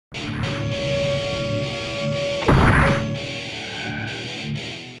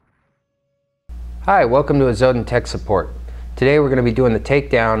Hi, welcome to Azoden Tech Support. Today we're going to be doing the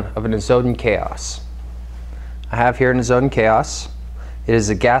takedown of an Azoden Kaos. I have here an Azoden Kaos. It is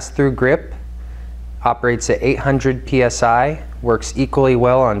a gas-through grip, operates at 800 psi, works equally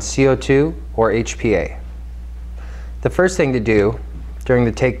well on CO2 or HPA. The first thing to do during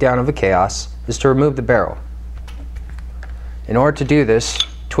the takedown of a Kaos is to remove the barrel. In order to do this,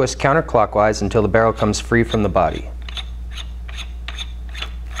 twist counterclockwise until the barrel comes free from the body.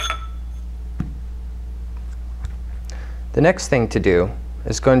 The next thing to do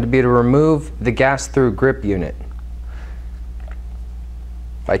is going to be to remove the gas-through grip unit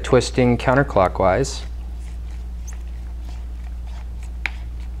by twisting counterclockwise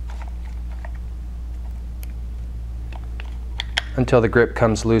until the grip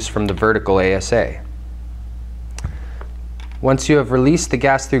comes loose from the vertical ASA. Once you have released the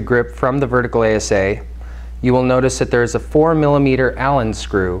gas-through grip from the vertical ASA, you will notice that there is a 4mm Allen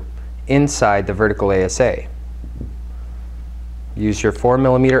screw inside the vertical ASA. Use your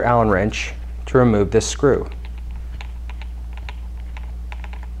 4mm Allen wrench to remove this screw.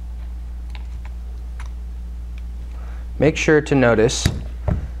 Make sure to notice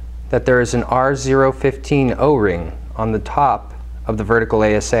that there is an R015 O-ring on the top of the vertical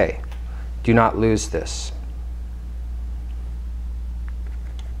ASA. Do not lose this.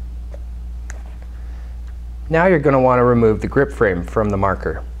 Now you're going to want to remove the grip frame from the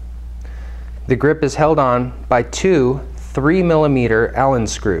marker. The grip is held on by two 3mm Allen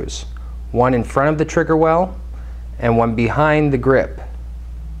screws, one in front of the trigger well and one behind the grip,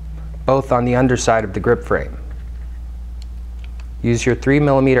 both on the underside of the grip frame. Use your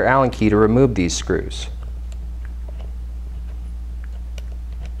 3mm Allen key to remove these screws.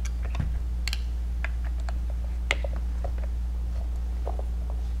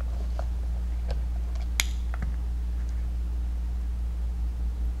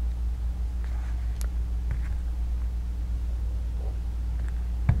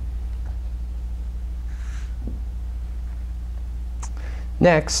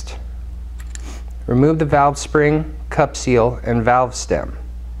 Next, remove the valve spring, cup seal, and valve stem.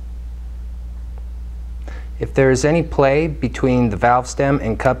 If there is any play between the valve stem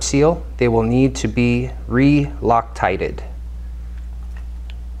and cup seal, they will need to be re-Loctited.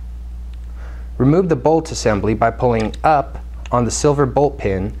 Remove the bolt assembly by pulling up on the silver bolt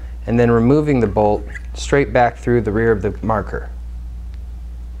pin and then removing the bolt straight back through the rear of the marker.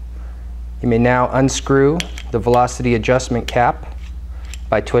 You may now unscrew the velocity adjustment cap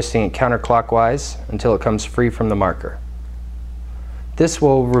by twisting it counterclockwise until it comes free from the marker. This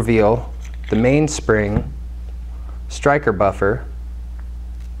will reveal the main spring, striker buffer,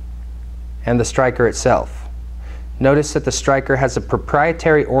 and the striker itself. Notice that the striker has a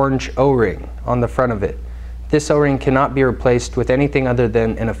proprietary orange O-ring on the front of it. This O-ring cannot be replaced with anything other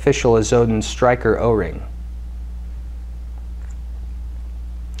than an official Azoden striker O-ring.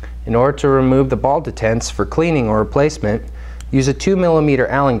 In order to remove the ball detents for cleaning or replacement, use a 2mm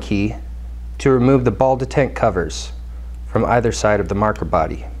Allen key to remove the ball detent covers from either side of the marker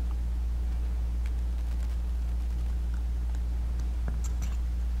body.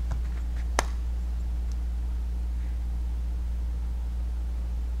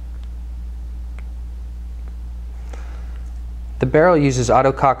 The barrel uses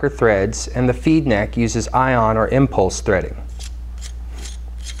autococker threads and the feed neck uses ion or impulse threading.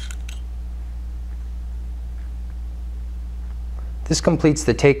 This completes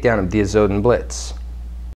the takedown of the Azoden Blitz.